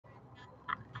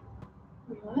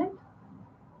What?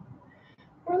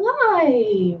 We're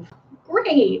live.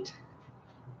 Great.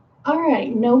 All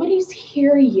right, nobody's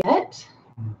here yet.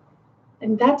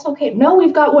 And that's okay. No,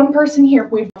 we've got one person here.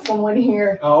 We've got someone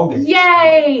here. Oh, okay.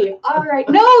 Yay! All right.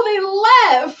 No, they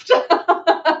left.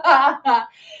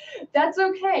 That's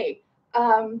okay.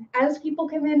 As people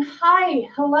come in, hi,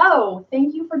 hello.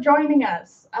 Thank you for joining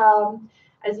us.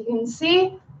 As you can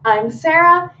see, I'm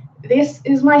Sarah. This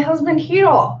is my husband,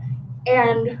 Hiro.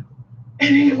 And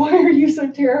why are you so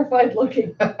terrified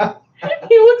looking?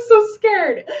 He looks so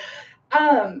scared.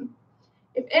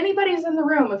 If anybody's in the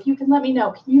room, if you can let me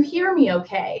know, can you hear me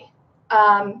okay?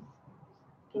 Can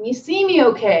you see me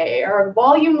okay? Are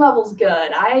volume levels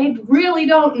good? I really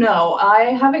don't know.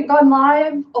 I haven't gone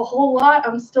live a whole lot.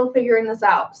 I'm still figuring this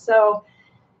out. So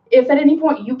if at any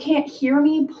point you can't hear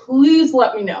me, please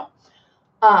let me know.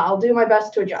 I'll do my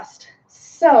best to adjust.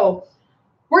 So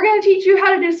we're going to teach you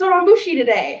how to do Soran Bushi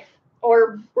today.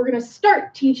 Or we're going to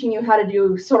start teaching you how to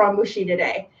do Soran Bushi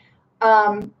today.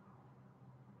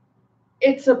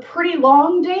 It's a pretty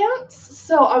long dance,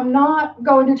 so I'm not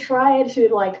going to try to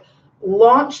like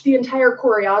launch the entire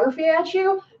choreography at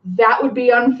you. That would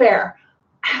be unfair.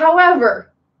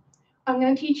 However, I'm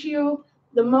going to teach you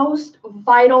the most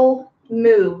vital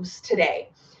moves today.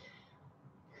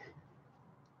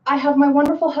 I have my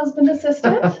wonderful husband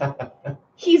assistant.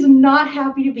 He's not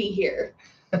happy to be here.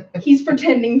 He's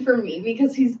pretending for me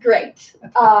because he's great.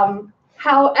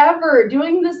 However,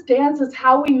 doing this dance is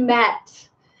how we met.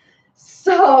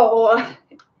 So,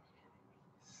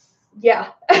 yeah.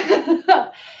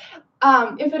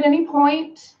 If at any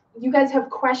point you guys have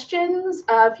questions,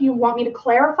 if you want me to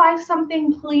clarify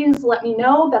something, please let me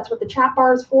know. That's what the chat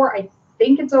bar is for. I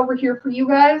think it's over here for you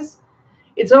guys.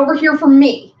 It's over here for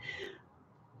me.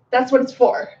 That's what it's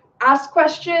for. Ask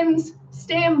questions,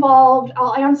 stay involved.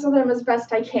 I'll answer them as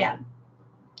best I can.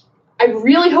 I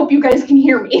really hope you guys can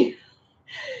hear me.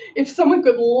 If someone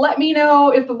could let me know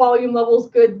if the volume level is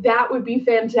good, that would be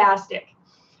fantastic.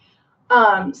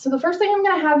 So the first thing I'm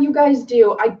going to have you guys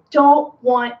do, I don't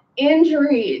want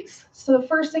injuries. So the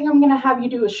first thing I'm going to have you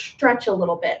do is stretch a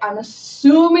little bit. I'm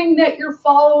assuming that you're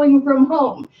following from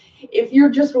home. If you're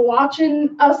just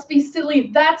watching us be silly,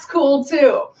 that's cool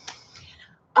too.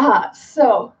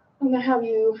 So I'm going to have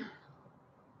you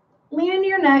lean into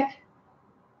your neck.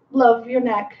 Love your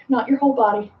neck, not your whole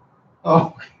body.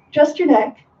 Oh. Just your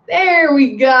neck. There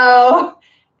we go.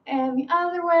 And the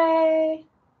other way,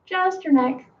 just your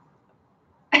neck.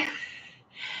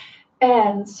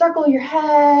 And circle your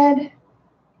head.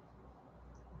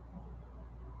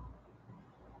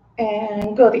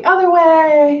 And go the other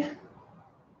way.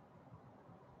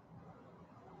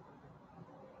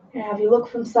 And have you look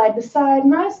from side to side,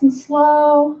 nice and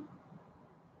slow.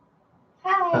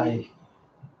 Hi.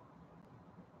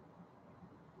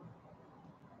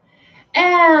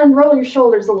 And roll your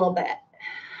shoulders a little bit.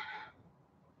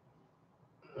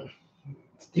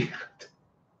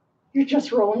 You're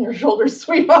just rolling your shoulders,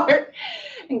 sweetheart.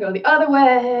 And go the other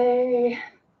way.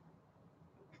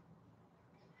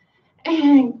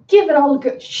 And give it all a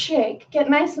good shake. Get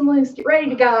nice and loose. Get ready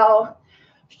to go.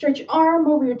 Stretch your arm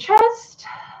over your chest.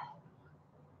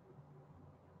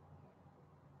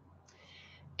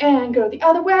 And go the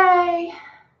other way.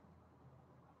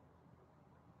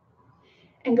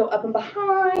 And go up and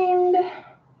behind.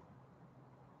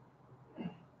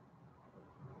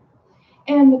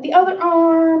 And with the other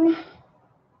arm.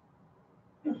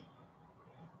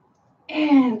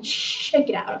 And shake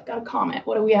it out. I've got a comment.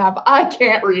 What do we have? I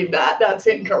can't read that. That's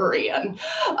in Korean.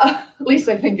 At least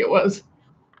I think it was.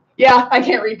 Yeah, I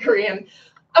can't read Korean.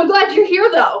 I'm glad you're here,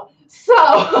 though. So,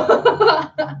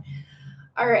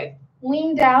 all right.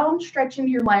 Lean down, stretch into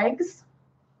your legs.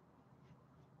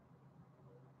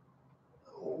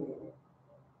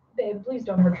 Babe, please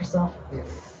don't hurt yourself. Yes.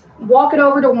 Walk it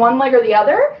over to one leg or the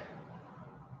other.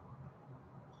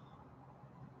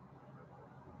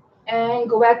 And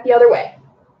go back the other way.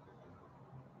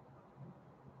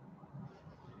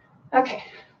 Okay.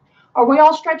 Are we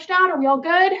all stretched out? Are we all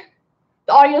good?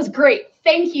 The audio is great.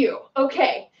 Thank you.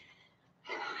 Okay.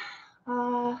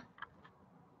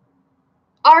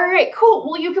 All right, cool.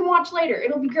 Well, you can watch later.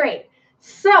 It'll be great.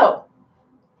 So,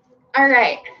 all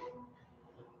right.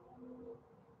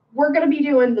 We're going to be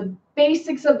doing the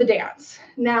basics of the dance.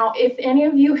 Now, if any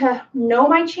of you know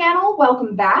my channel,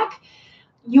 welcome back.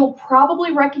 You'll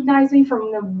probably recognize me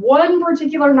from the one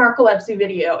particular narcolepsy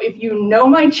video. If you know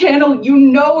my channel, you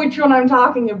know which one I'm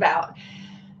talking about.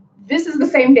 This is the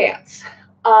same dance.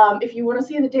 If you want to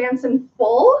see the dance in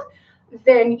full,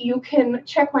 then you can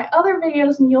check my other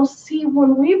videos and you'll see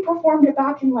when we performed it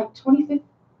back in like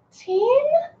 2015,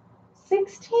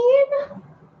 16.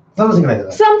 Something like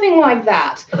that. Something like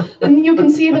that. And you can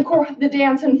see the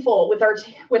dance in full with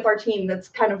our team that's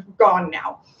kind of gone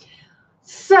now.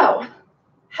 So,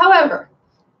 however,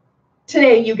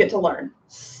 today you get to learn.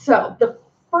 So the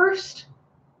first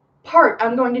part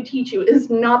I'm going to teach you is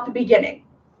not the beginning.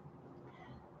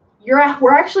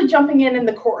 We're actually jumping in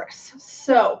the chorus.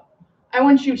 So I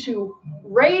want you to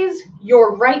raise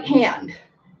your right hand.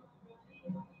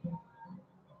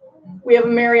 We have a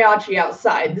mariachi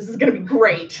outside. This is going to be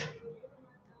great.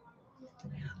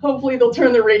 Hopefully they'll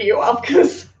turn the radio off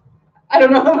because I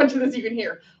don't know how much of this you can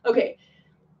hear. Okay.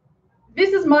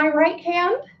 This is my right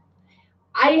hand.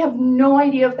 I have no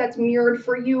idea if that's mirrored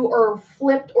for you or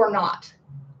flipped or not.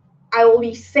 I will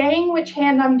be saying which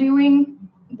hand I'm doing,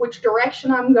 which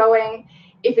direction I'm going.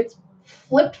 If it's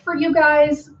flipped for you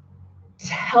guys,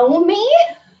 tell me,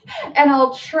 and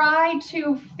I'll try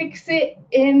to fix it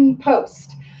in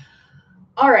post.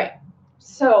 All right,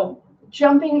 so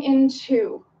jumping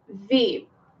into the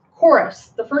chorus,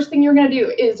 the first thing you're going to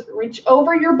do is reach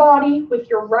over your body with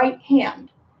your right hand.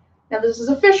 Now, this is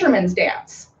a fisherman's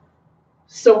dance,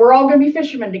 so we're all going to be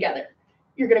fishermen together.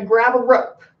 You're going to grab a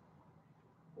rope,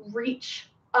 reach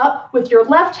up with your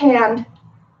left hand,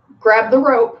 grab the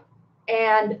rope,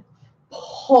 and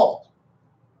pull.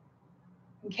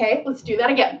 Okay, let's do that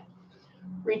again.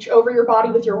 Reach over your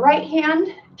body with your right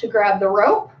hand to grab the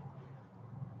rope.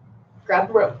 Grab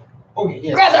the rope. Okay,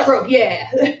 yes. Grab that rope,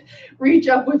 yeah. Reach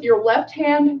up with your left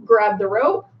hand, grab the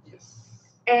rope, Yes.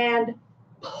 and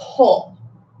pull.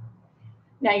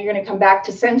 Now you're going to come back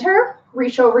to center.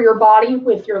 Reach over your body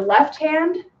with your left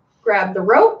hand, grab the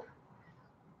rope.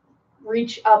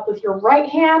 Reach up with your right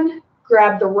hand,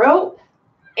 grab the rope,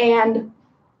 and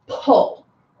pull.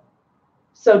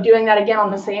 So doing that again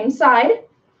on the same side.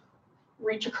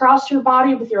 Reach across your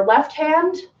body with your left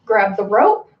hand, grab the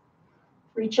rope.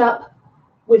 Reach up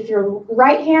with your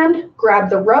right hand, grab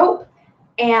the rope,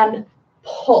 and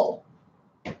pull.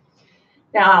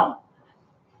 Now,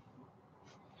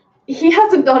 he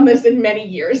hasn't done this in many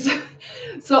years,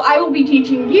 so I will be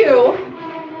teaching you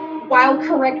while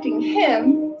correcting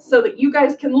him so that you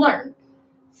guys can learn.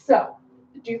 So,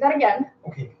 do that again.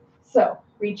 Okay. So,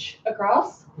 reach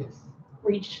across. Yes.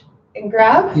 Reach and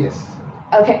grab. Yes.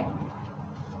 Okay.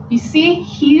 You see,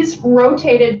 he's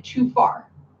rotated too far.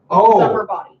 Oh. His upper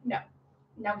body. No.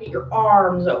 Now get your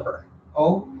arms over.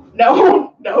 Oh.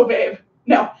 No. No, babe.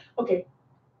 No. Okay.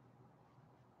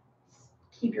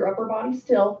 Keep your upper body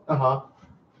still. Uh-huh.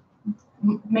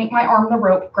 Make my arm the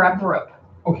rope. Grab the rope.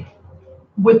 Okay.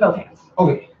 With both hands.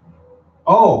 Okay.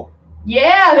 Oh.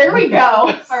 Yeah, there we go.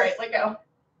 All right, let go.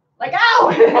 Let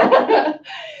go.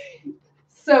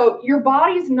 So your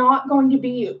body's not going to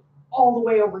be all the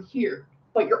way over here,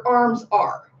 but your arms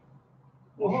are.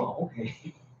 Oh, okay.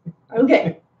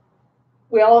 Okay.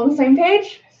 We all on the same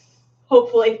page?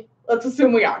 Hopefully. Let's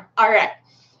assume we are. All right.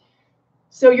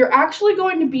 So you're actually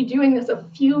going to be doing this a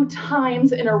few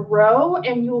times in a row,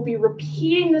 and you will be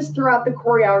repeating this throughout the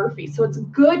choreography. So it's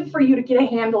good for you to get a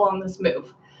handle on this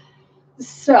move.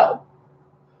 So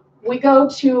we go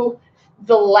to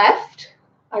the left.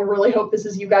 I really hope this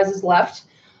is you guys' left.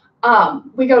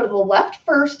 We go to the left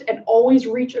first and always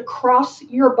reach across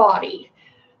your body.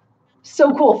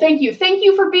 So cool. Thank you. Thank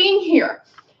you for being here.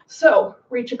 So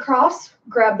reach across,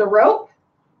 grab the rope,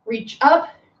 reach up,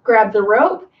 grab the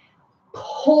rope,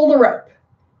 pull the rope.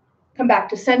 Come back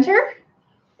to center,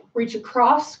 reach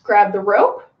across, grab the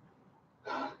rope.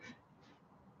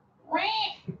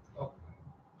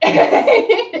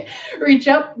 Reach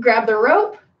up, grab the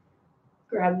rope,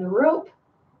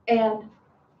 and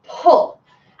pull.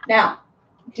 Now,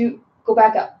 go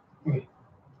back up. Okay.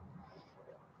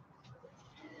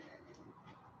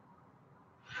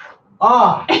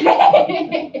 Ah.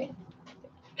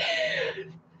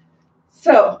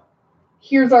 So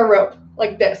here's our rope,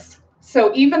 like this.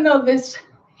 So even though this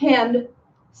hand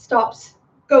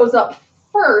goes up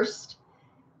first,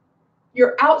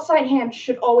 your outside hand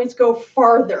should always go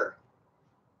farther,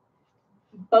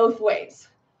 both ways.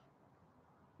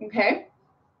 Okay?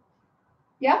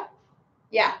 Yeah?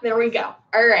 Yeah, there we go.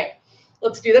 All right.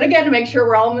 Let's do that again to make sure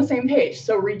we're all on the same page.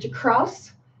 So reach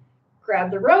across,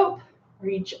 grab the rope,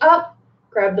 reach up,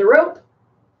 grab the rope,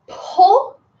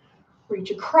 pull,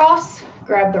 reach across,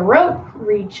 grab the rope,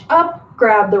 reach up,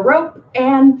 grab the rope,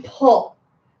 and pull.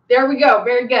 There we go.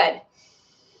 Very good.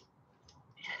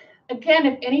 Again,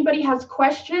 if anybody has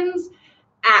questions,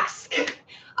 ask.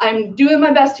 I'm doing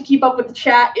my best to keep up with the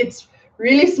chat. It's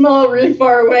really small, really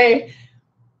far away.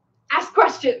 Ask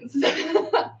questions.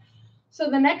 So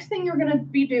the next thing you're going to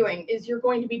be doing is you're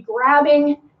going to be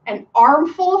grabbing an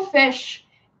armful of fish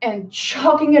and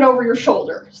chucking it over your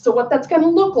shoulder. So what that's going to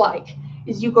look like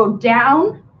is you go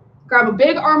down, grab a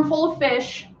big armful of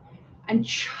fish, and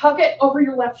chuck it over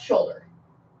your left shoulder.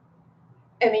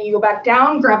 And then you go back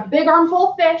down, grab a big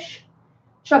armful of fish,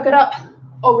 chuck it up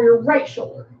over your right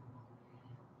shoulder.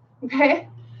 Okay?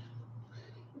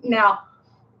 Now,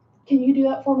 can you do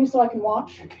that for me so I can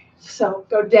watch? So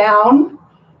go down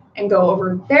and go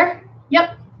over there.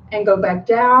 Yep. And go back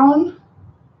down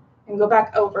and go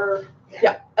back over.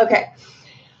 Yep. Okay.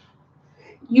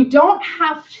 You don't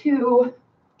have to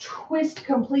twist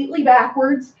completely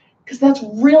backwards because that's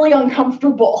really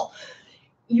uncomfortable.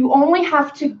 You only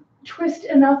have to twist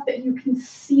enough that you can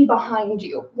see behind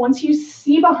you. Once you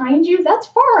see behind you, that's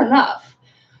far enough.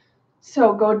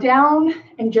 So go down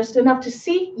and just enough to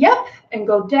see. Yep. And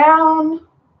go down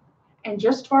and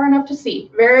just far enough to see.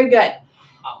 Very good.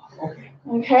 Okay.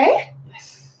 Okay.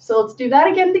 So let's do that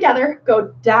again together.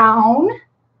 Go down,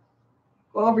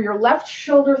 go over your left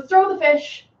shoulder, throw the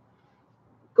fish.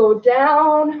 Go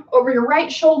down, over your right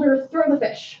shoulder, throw the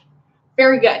fish.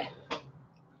 Very good.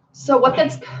 So what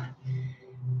that's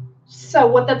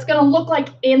going to look like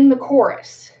in the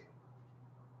chorus,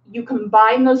 you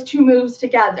combine those two moves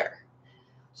together.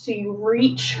 So you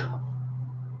reach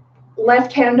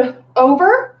left hand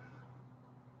over,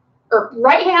 or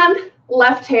right hand,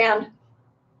 left hand,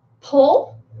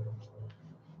 pull,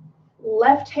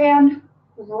 left hand,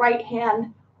 right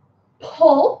hand,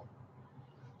 pull,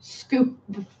 scoop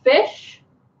the fish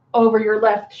over your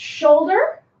left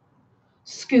shoulder,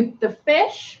 scoop the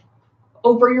fish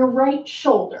over your right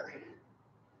shoulder.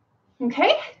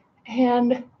 Okay?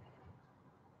 And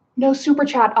no super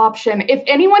chat option. If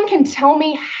anyone can tell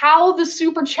me how the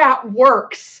super chat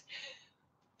works,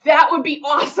 that would be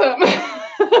awesome.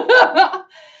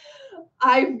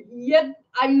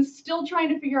 I'm still trying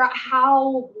to figure out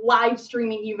how live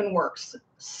streaming even works.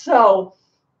 So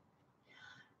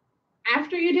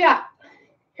after you do that,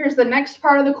 here's the next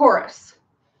part of the chorus.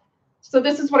 So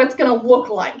this is what it's going to look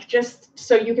like, just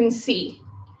so you can see.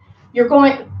 You're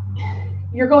going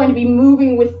to be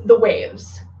moving with the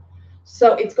waves.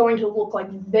 So it's going to look like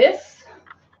this.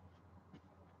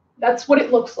 That's what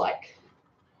it looks like.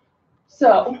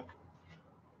 So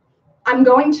I'm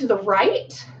going to the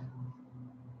right.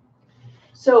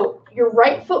 So your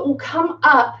right foot will come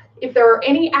up. If there are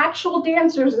any actual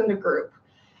dancers in the group,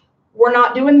 we're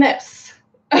not doing this.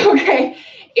 Okay?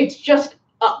 It's just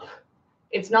up.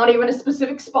 It's not even a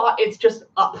specific spot. It's just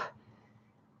up.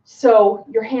 So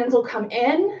your hands will come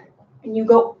in and you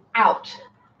go out.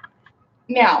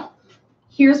 Now,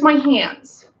 here's my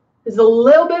hands. There's a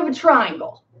little bit of a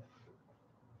triangle.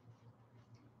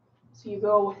 So you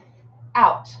go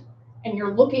out and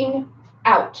you're looking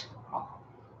out.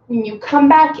 When you come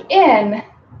back in,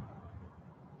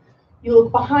 you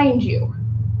look behind you.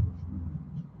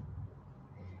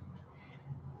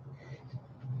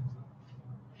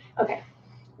 Okay.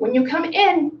 When you come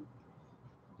in,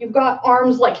 you've got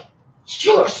arms like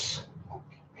yes.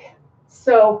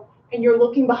 So, and you're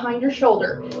looking behind your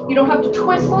shoulder. You don't have to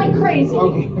twist like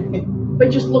crazy, but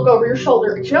just look over your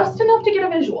shoulder, just enough to get a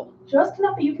visual, just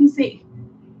enough that you can see.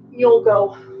 You'll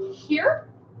go here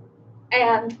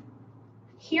and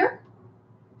here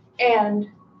and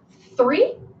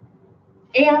 3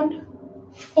 and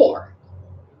 4.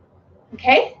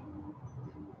 Okay?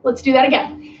 Let's do that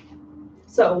again.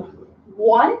 So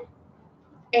 1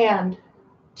 and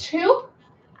 2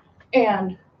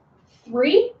 and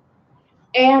 3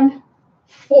 and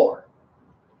 4.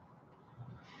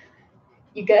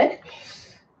 You good?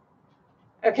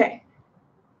 Okay.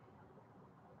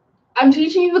 I'm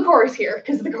teaching you the chorus here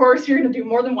because the chorus you're going to do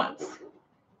more than once.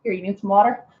 Here, you need some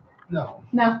water? No.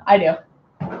 No, I do.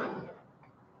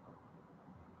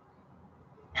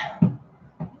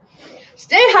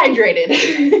 Stay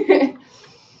hydrated.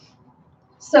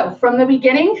 So from the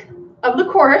beginning of the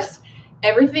chorus,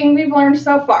 everything we've learned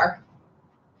so far.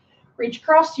 Reach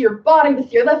across your body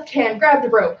with your left hand, grab the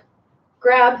rope.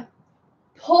 Grab,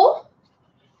 pull,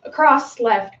 across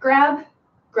left, grab,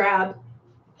 grab,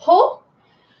 pull.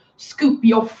 Scoop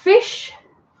your fish,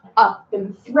 up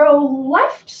and throw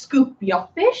left, scoop your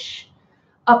fish,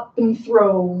 up and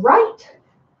throw right.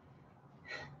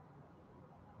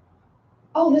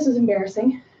 Oh, this is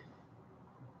embarrassing.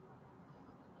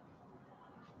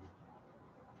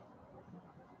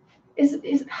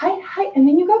 Is hi, and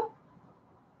then you go?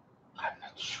 I'm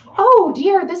not sure. Oh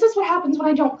dear, this is what happens when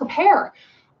I don't prepare.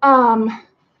 No,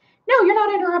 you're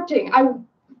not interrupting. I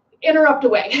interrupt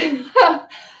away.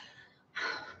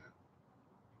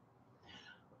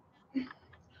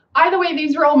 Either way,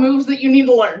 these are all moves that you need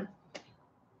to learn.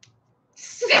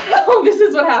 So this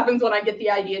is what happens when I get the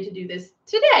idea to do this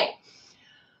today.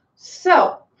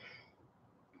 So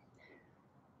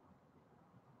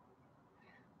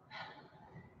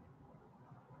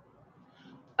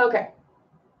Okay.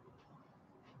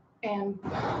 And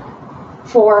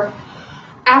for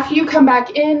after you come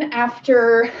back in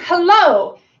after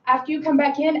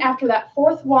that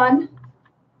fourth one,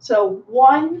 so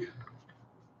 1,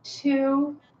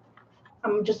 2,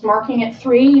 I'm just marking it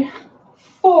 3,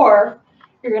 4,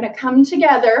 you're going to come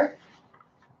together.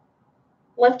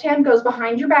 Left hand goes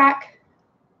behind your back.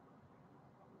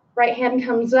 Right hand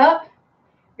comes up.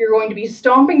 You're going to be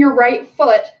stomping your right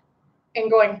foot and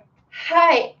going,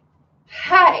 hi,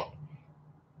 hi.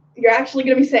 You're actually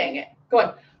going to be saying it.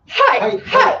 Going, hi,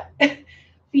 hi.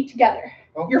 Feet together.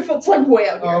 Oh. Your foot's like way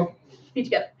out here. Oh. Feet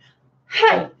together.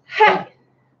 Hi, hi.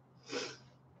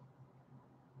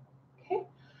 Okay.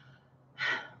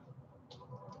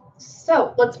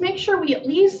 So let's make sure we at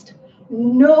least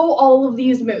know all of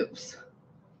these moves.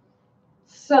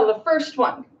 So the first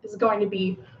one is going to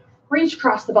be reach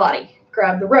across the body,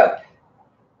 grab the rope,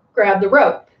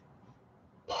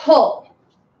 pull,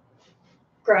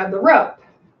 grab the rope,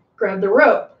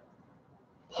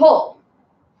 pull,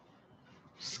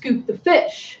 scoop the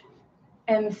fish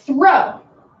and throw,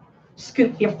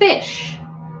 scoop your fish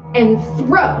and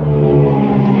throw.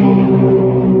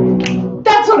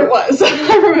 That's what it was.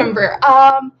 I remember.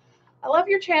 I love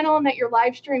your channel and that you're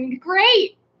live streaming.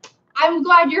 Great. I'm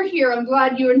glad you're here. I'm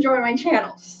glad you enjoy my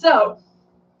channel. So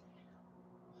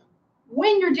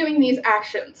when you're doing these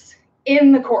actions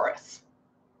in the chorus,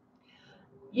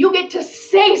 you get to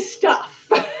say stuff.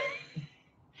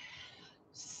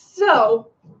 So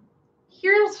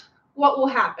here's what will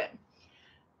happen.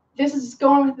 This is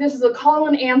a call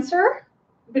and answer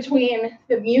between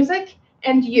the music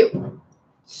and you.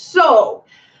 So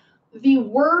the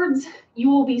words you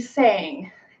will be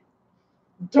saying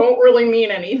don't really mean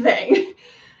anything.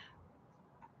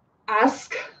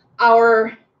 Ask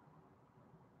our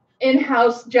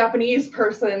in-house Japanese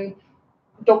person.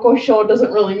 Dokosho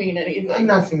doesn't really mean anything.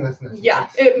 Nothing. Yeah,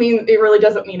 it really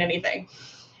doesn't mean anything.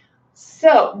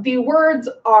 So the words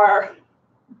are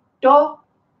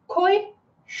do-koi-sho.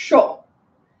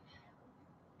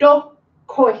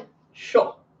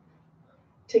 Do-koi-sho.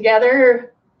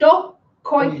 Together,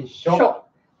 do-koi-sho.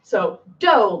 So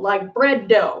dough, like bread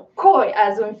dough. Koi,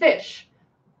 as in fish.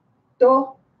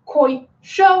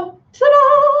 Do-koi-sho.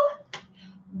 Ta-da!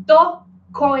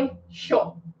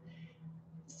 Do-koi-sho.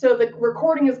 So the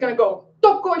recording is going to go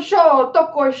do-koi-sho,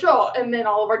 do-koi-sho, and then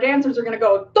all of our dancers are going to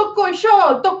go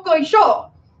do-koi-sho,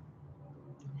 do-koi-sho.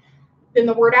 Then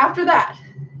the word after that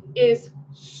is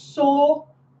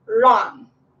Soran.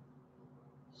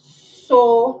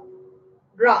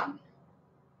 Soran.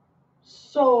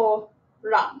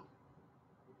 Soran.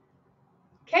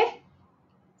 Okay?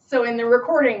 So in the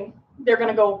recording, they're going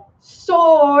to go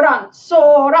Soran,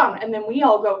 Soran, and then we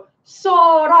all go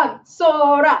Soran,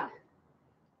 Soran.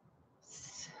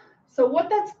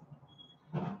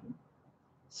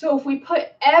 So if we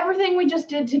put everything we just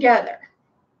did together,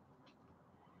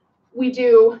 we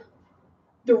do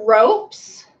the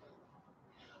ropes,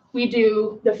 we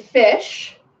do the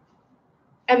fish,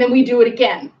 and then we do it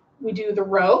again. We do the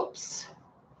ropes,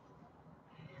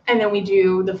 and then we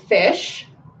do the fish,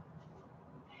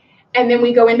 and then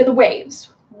we go into the waves.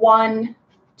 1,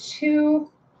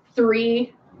 2,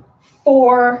 3,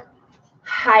 4,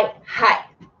 hi, hi.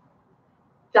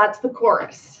 That's the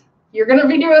chorus. You're going to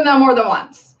be doing that more than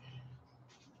once.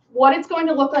 What it's going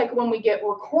to look like when we get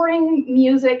recording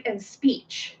music and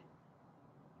speech.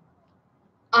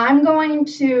 I'm going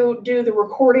to do the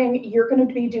recording. You're going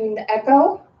to be doing the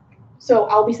echo. So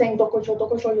I'll be saying dokosho,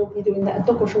 dokosho. You'll be doing that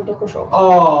dokosho, dokosho.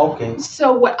 Oh, okay.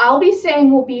 So what I'll be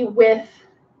saying will be what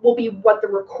the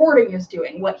recording is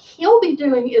doing. What he'll be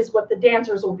doing is what the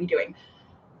dancers will be doing,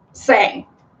 saying.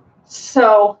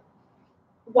 So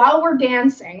while we're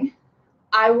dancing,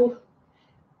 I'm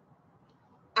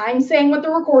saying what the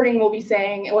recording will be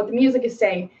saying and what the music is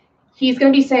saying. He's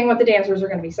going to be saying what the dancers are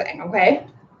going to be saying, okay?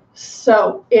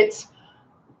 So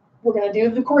we're going to do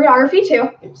the choreography too.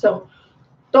 So,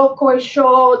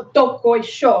 dokoi-sho,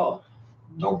 dokoi-sho.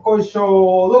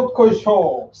 Dokoi-sho,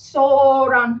 dokoi-sho.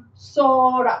 Soran,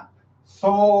 soran.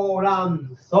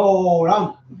 Soran,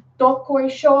 soran.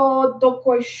 Dokoi-sho,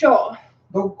 dokoi-sho.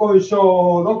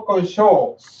 Dokoi-sho,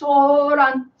 dokoi-sho.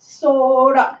 Soran,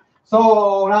 soran.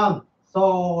 Soran,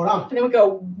 soran. And then we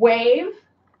go wave,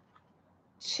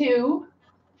 2,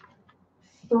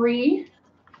 3,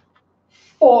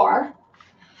 4.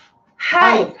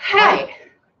 Hi, hi.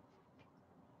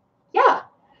 Yeah,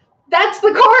 that's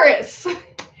the chorus.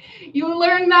 You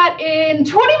learn that in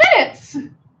 20 minutes.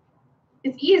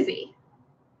 It's easy.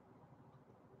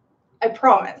 I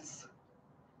promise.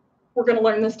 We're going to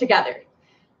learn this together.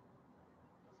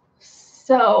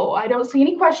 So I don't see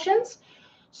any questions.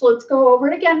 So let's go over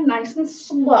it again, nice and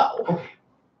slow. Okay.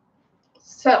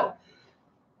 So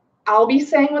I'll be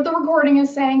saying what the recording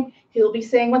is saying. He'll be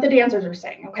saying what the dancers are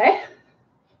saying, okay?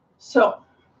 So,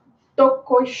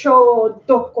 dokoisho,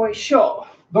 dokoisho.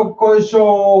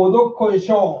 Dokoisho,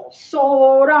 dokoisho.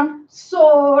 Soran,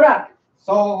 soran.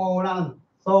 Soran,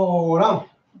 soran.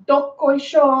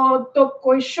 Dokoisho,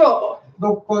 dokoisho.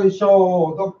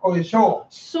 Dokoisho, dokoisho.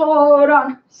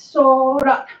 Soran,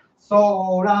 soran.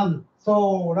 Soran,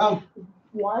 soran.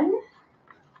 1,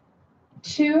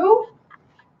 2,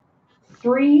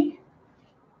 3,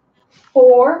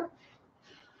 4.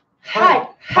 Hi,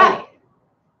 hi.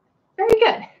 Very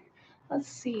good. Let's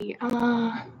see.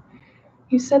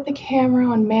 You set the camera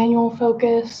on manual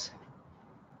focus.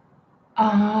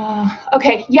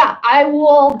 Okay, yeah, I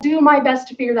will do my best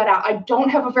to figure that out. I don't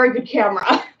have a very good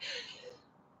camera.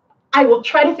 I will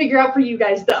try to figure out for you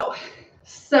guys though.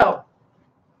 So,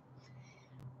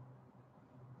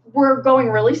 we're going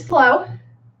really slow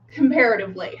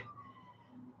comparatively.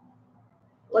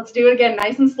 Let's do it again,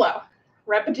 nice and slow.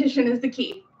 Repetition is the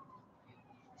key.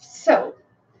 So,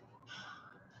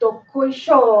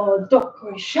 dokoisho,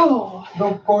 dokoisho.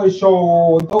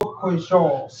 Dokoisho,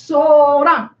 dokoisho.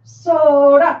 Soran,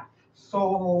 soran.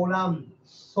 Soran,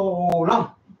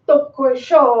 soran.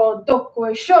 Dokoisho,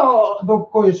 dokoisho.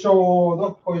 Dokoisho,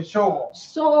 dokoisho.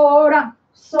 Soran,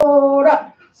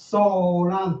 soran.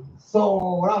 Soran,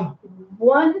 soran.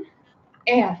 1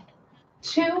 and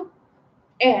 2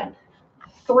 and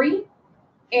 3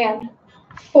 and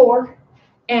 4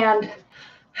 and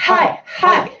hi,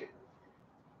 hi.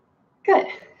 Good.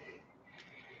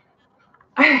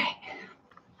 All right.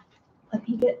 Let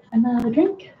me get another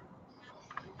drink.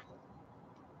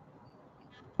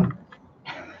 Can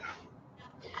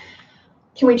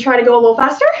we try to go a little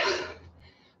faster?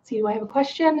 See, do I have a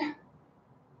question?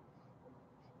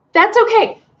 That's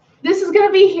okay. This is going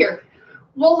to be here.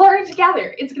 We'll learn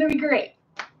together. It's going to be great.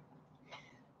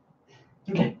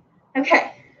 Okay.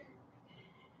 Okay.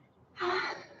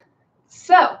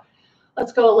 So,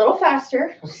 let's go a little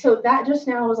faster. So that just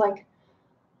now was like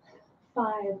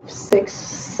 5, 6,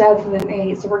 7,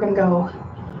 8. So we're going to go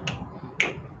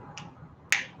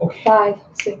Okay. 5,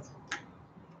 6.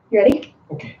 You ready?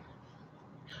 Okay.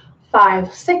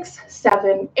 5, 6,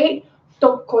 7, 8.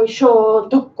 Dokoisho,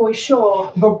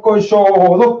 dokoisho. Dokoisho,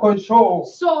 dokoisho.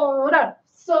 Soran,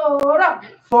 soran.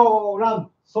 Soran,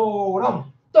 soran.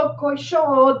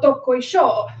 Dokoisho,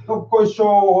 dokoisho.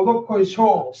 Dokoisho,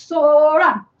 dokoisho.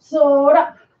 Soran,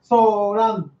 soran.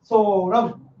 Soran,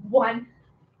 soran. 1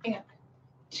 and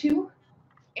 2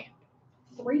 and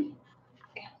 3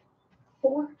 and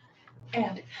 4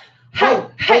 and hi,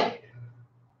 hi.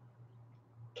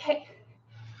 Okay.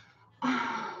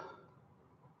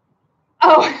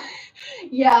 Oh,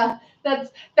 yeah,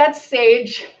 that's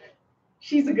Sage.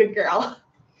 She's a good girl.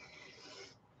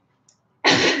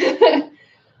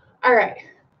 All right,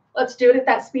 let's do it at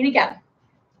that speed again.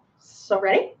 So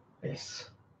ready? Yes.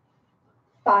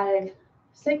 5,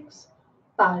 6,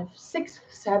 5, 6,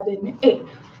 7, 8.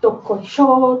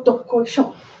 Dokoisho,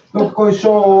 dokoisho.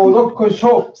 Dokoisho,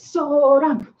 dokoisho.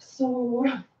 Soran,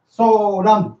 soran.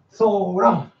 Soran,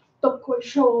 soran.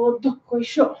 Dokoisho,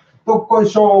 dokoisho.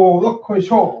 Dokoisho,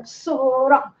 dokoisho.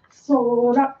 Soran,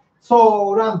 soran.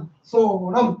 Soran,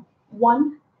 soran.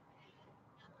 1,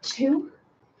 2,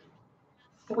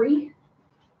 3,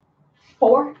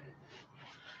 4.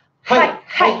 Hi,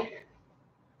 hi.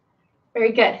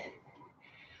 Very good.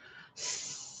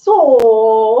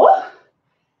 So,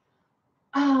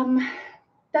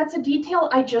 that's a detail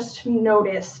I just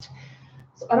noticed.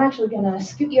 So I'm actually gonna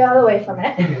scoot you out of the way for a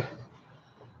minute.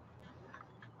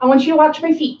 I want you to watch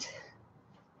my feet.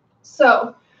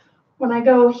 So when I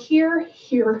go here,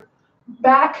 here,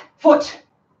 back, foot,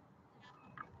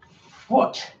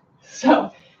 foot.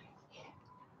 So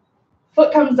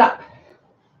foot comes up.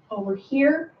 Over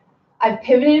here, I've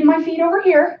pivoted my feet over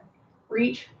here.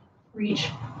 Reach, reach,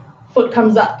 foot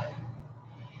comes up.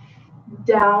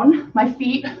 Down, my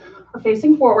feet are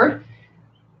facing forward.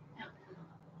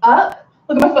 Up,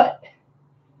 look at my foot.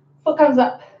 Foot comes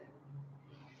up.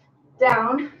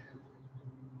 Down,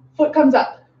 foot comes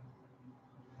up.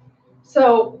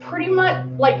 So pretty much,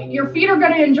 like, your feet are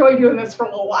going to enjoy doing this for a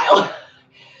little while.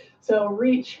 So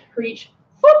reach, reach,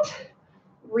 foot,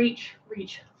 reach,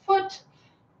 reach, foot,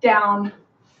 down,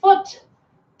 foot,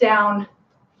 down,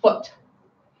 foot.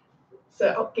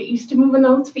 So get used to moving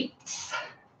those feet.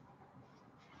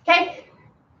 Okay?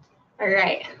 All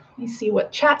right. Let me see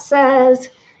what chat says.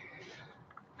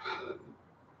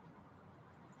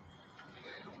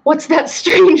 What's that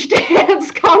strange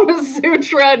dance, Kama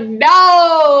Sutra?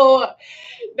 No,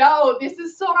 No, this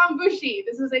is Soran Bushi.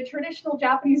 This is a traditional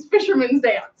Japanese fisherman's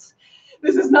dance.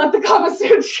 This is not the Kama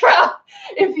Sutra.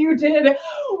 If you did,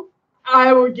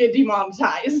 I would get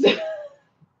demonetized.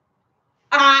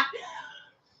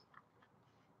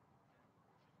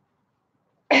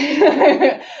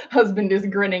 Husband is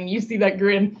grinning. You see that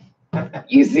grin?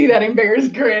 You see that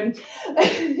embarrassed grin?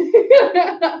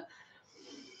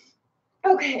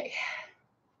 Okay.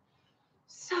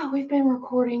 So we've been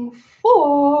recording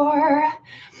for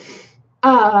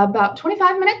about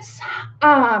 25 minutes.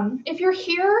 If you're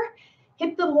here,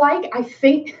 hit the like. I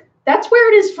think that's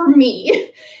where it is for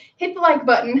me. Hit the like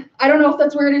button. I don't know if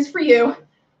that's where it is for you.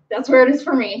 That's where it is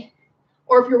for me.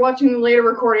 Or if you're watching the later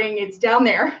recording, it's down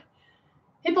there.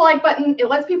 Hit the like button. It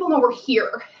lets people know we're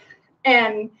here.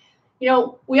 And, you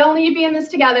know, we all need to be in this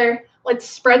together. Let's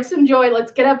spread some joy.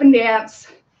 Let's get up and dance.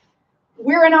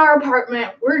 We're in our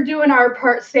apartment. We're doing our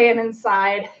part staying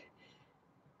inside.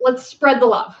 Let's spread the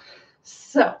love.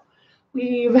 So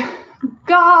we've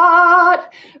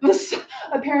got this.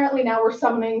 Apparently now we're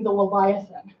summoning the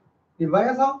Leviathan.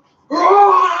 Leviathan?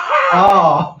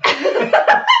 Oh.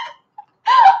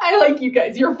 I like you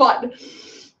guys. You're fun.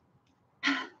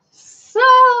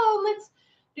 So let's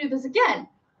do this again.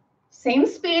 Same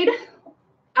speed.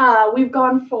 We've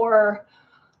gone for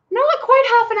not quite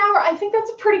half an hour. I think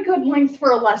that's a pretty good length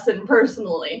for a lesson,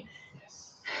 personally.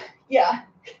 Yes. Yeah.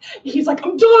 He's like,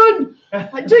 I'm done.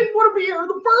 I didn't want to be here in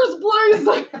the first place.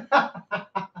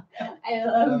 I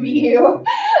love you.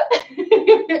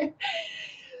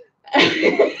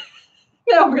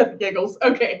 Now we got the giggles.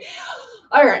 Okay.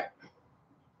 All right.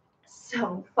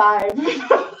 So 5.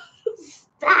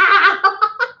 Stop.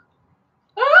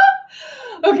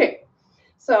 Okay.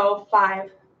 So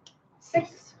 5,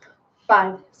 6,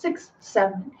 5, 6,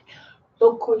 7.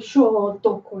 Dokoisho,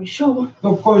 dokoisho.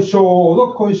 Dokoisho,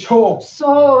 dokoisho.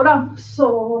 Soran,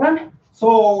 soran.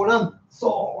 Soran,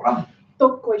 soran.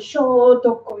 Dokoisho,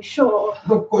 dokoisho.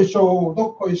 Dokoisho,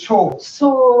 dokoisho.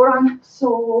 Soran,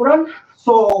 soran.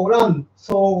 Soran,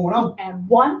 soran. And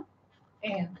 1,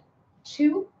 and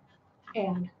 2,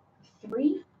 and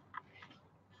 3,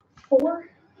 4.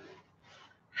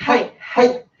 Hi,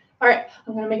 hi. All right,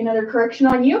 I'm gonna make another correction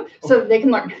on you so that they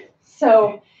can learn.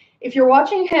 So if you're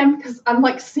watching him, because I'm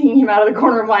like seeing him out of the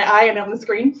corner of my eye and on the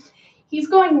screen, he's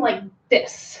going like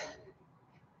this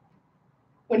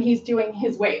when he's doing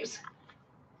his waves.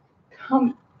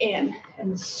 Come in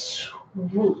and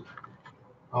swoop.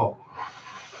 Oh.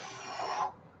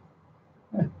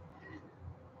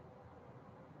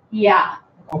 Yeah.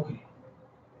 Okay.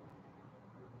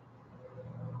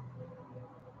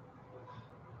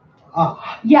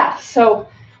 Yeah, so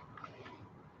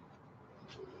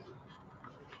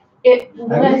it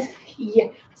was, yeah,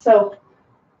 so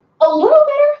a little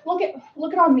better.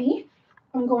 Look at on me.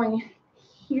 I'm going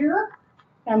here,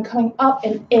 and I'm coming up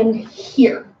and in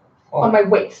here on my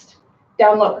waist,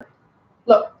 down lower.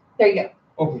 Look, there you go.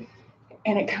 Okay.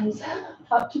 And it comes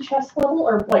up to chest level,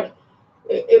 or like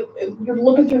you're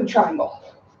looking through the triangle.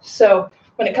 So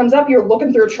when it comes up, you're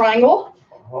looking through a triangle,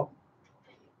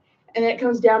 and then it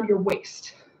comes down to your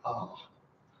waist. Oh.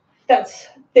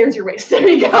 There's your waist. There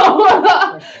you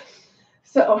go.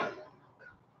 So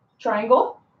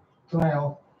triangle.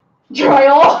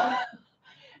 Trial.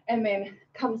 And then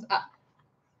comes up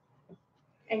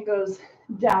and goes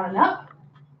down and up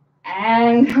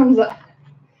and comes up.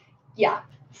 Yeah.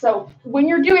 So when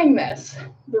you're doing this,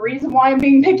 the reason why I'm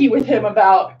being picky with him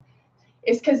about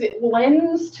is because it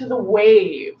lends to the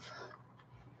wave.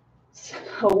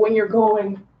 So when you're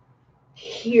going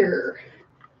here,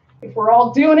 if we're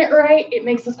all doing it right, it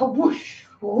makes us go whoosh,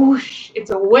 whoosh.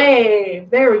 It's a wave.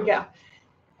 There we go.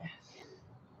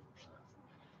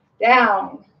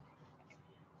 Down,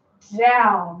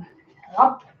 down,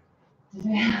 up,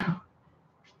 down.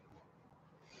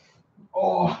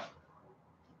 Oh.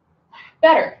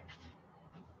 Better.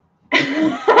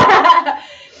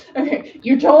 Okay,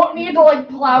 you don't need to like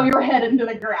plow your head into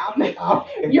the ground.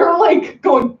 Okay. You're like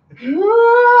going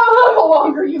the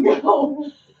longer you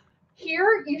go.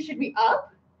 Here, you should be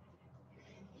up.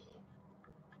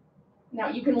 Now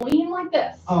you can lean like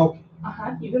this. Okay.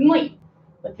 You can lean,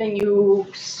 but then you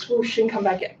swoosh and come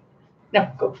back in. No,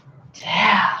 go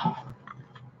down.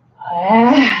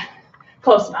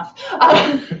 Close enough.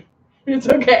 It's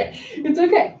okay. It's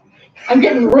okay. I'm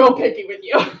getting real picky with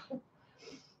you.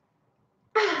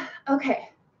 Okay.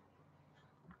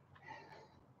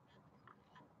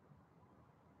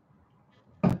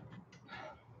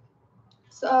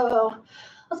 So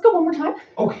let's go one more time.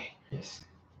 Okay. Yes.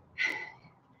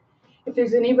 If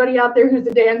there's anybody out there who's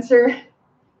a dancer,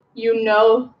 you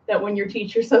know that when your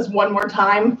teacher says one more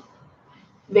time,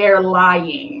 they're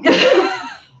lying.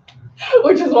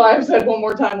 which is why I've said one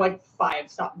more time like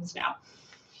 5 times now.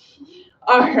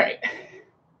 All right.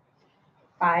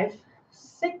 5,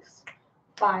 6,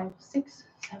 5, 6,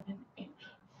 7, 8.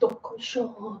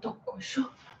 Dokkosho, dokkosho.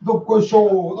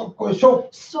 Dokkosho,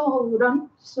 dokkosho. Soran,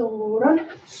 soran.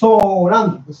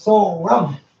 Soran,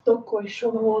 soran.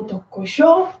 Dokkosho,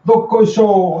 dokkosho.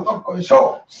 Dokkosho,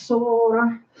 dokkosho.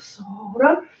 Soran,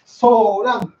 soran.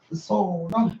 Soran,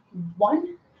 soran.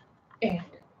 1 and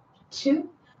 2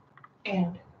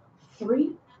 and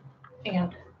 3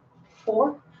 and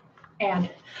 4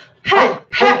 and hey,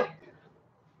 hey.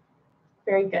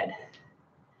 Very good.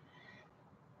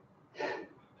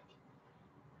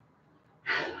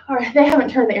 All right, they haven't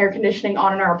turned the air conditioning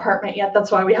on in our apartment yet. That's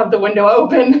why we have the window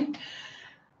open.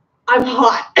 I'm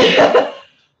hot.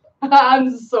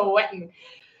 I'm sweating.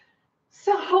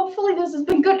 So hopefully this has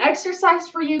been good exercise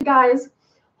for you guys.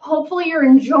 Hopefully you're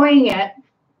enjoying it.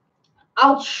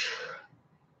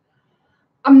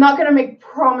 I'm not going to make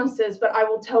promises, but I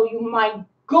will tell you my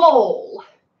goal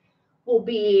will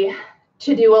be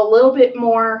to do a little bit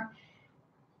more.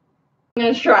 I'm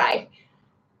going to try.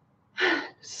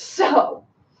 So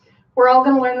we're all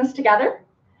going to learn this together.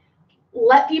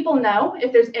 Let people know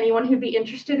if there's anyone who'd be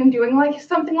interested in doing like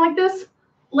something like this.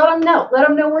 Let them know. Let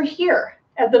them know we're here.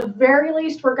 At the very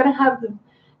least, we're going to have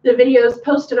the videos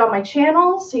posted on my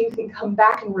channel so you can come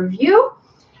back and review.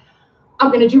 I'm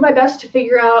going to do my best to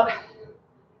figure out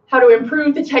how to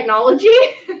improve the technology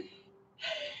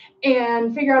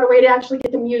and figure out a way to actually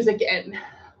get the music in.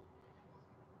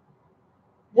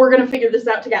 We're going to figure this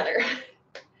out together.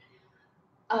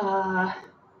 At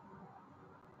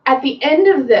the end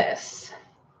of this,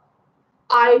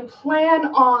 I plan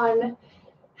on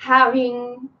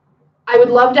I would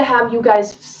love to have you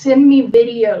guys send me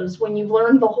videos when you've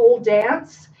learned the whole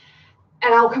dance,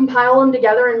 and I'll compile them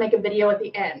together and make a video at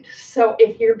the end. So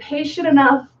if you're patient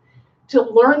enough to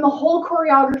learn the whole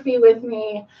choreography with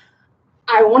me,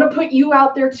 I want to put you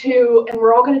out there too, and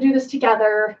we're all going to do this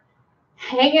together.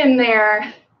 Hang in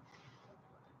there.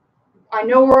 I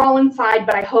know we're all inside,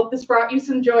 but I hope this brought you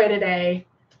some joy today.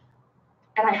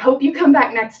 And I hope you come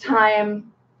back next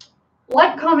time.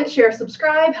 Like, comment, share,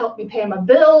 subscribe. Help me pay my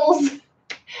bills.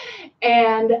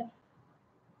 And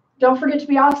don't forget to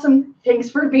be awesome. Thanks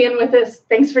for being with us.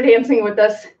 Thanks for dancing with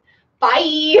us.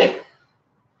 Bye.